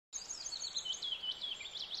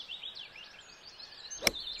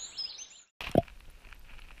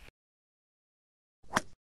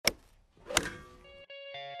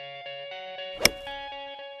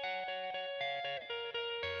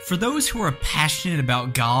For those who are passionate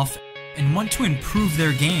about golf and want to improve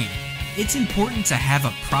their game, it's important to have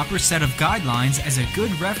a proper set of guidelines as a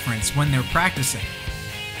good reference when they're practicing.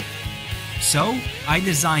 So, I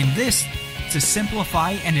designed this to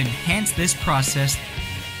simplify and enhance this process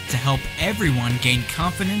to help everyone gain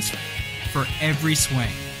confidence for every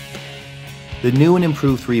swing. The new and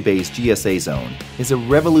improved 3-Base GSA Zone is a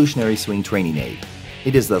revolutionary swing training aid.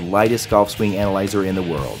 It is the lightest golf swing analyzer in the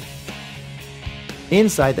world.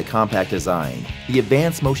 Inside the compact design, the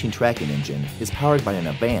advanced motion tracking engine is powered by an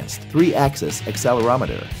advanced 3-axis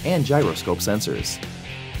accelerometer and gyroscope sensors.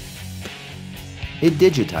 It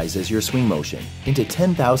digitizes your swing motion into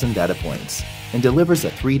 10,000 data points and delivers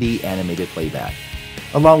a 3D animated playback,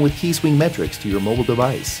 along with key swing metrics to your mobile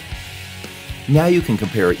device. Now you can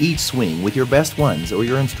compare each swing with your best ones or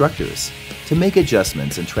your instructors to make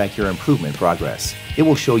adjustments and track your improvement progress. It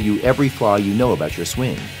will show you every flaw you know about your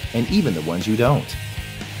swing, and even the ones you don't.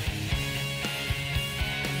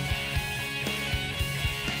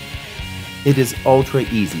 It is ultra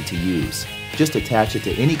easy to use. Just attach it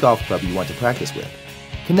to any golf club you want to practice with.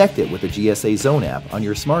 Connect it with the GSA Zone app on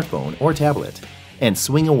your smartphone or tablet, and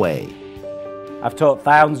swing away. I've taught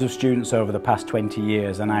thousands of students over the past 20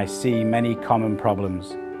 years, and I see many common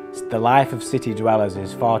problems. The life of city dwellers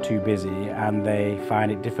is far too busy, and they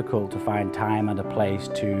find it difficult to find time and a place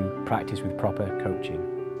to practice with proper coaching.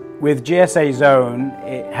 With GSA Zone,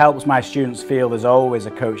 it helps my students feel there's always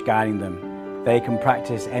a coach guiding them. They can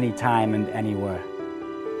practice anytime and anywhere.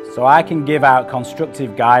 So I can give out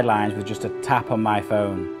constructive guidelines with just a tap on my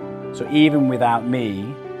phone. So even without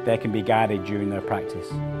me, they can be guided during their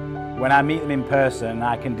practice. When I meet them in person,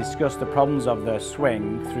 I can discuss the problems of their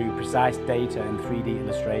swing through precise data and 3D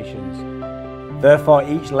illustrations. Therefore,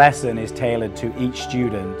 each lesson is tailored to each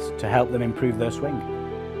student to help them improve their swing.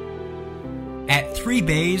 At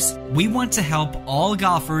 3Base, we want to help all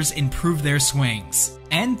golfers improve their swings.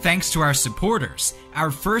 And thanks to our supporters, our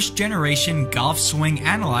first generation golf swing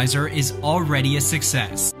analyzer is already a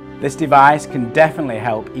success. This device can definitely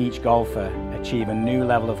help each golfer achieve a new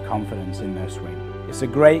level of confidence in their swing. It's a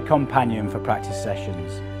great companion for practice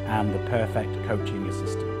sessions and the perfect coaching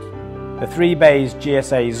assistant. The 3Base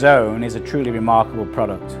GSA Zone is a truly remarkable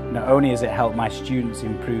product. Not only has it helped my students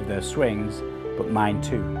improve their swings, but mine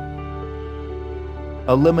too.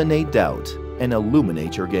 Eliminate doubt and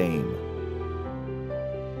illuminate your game.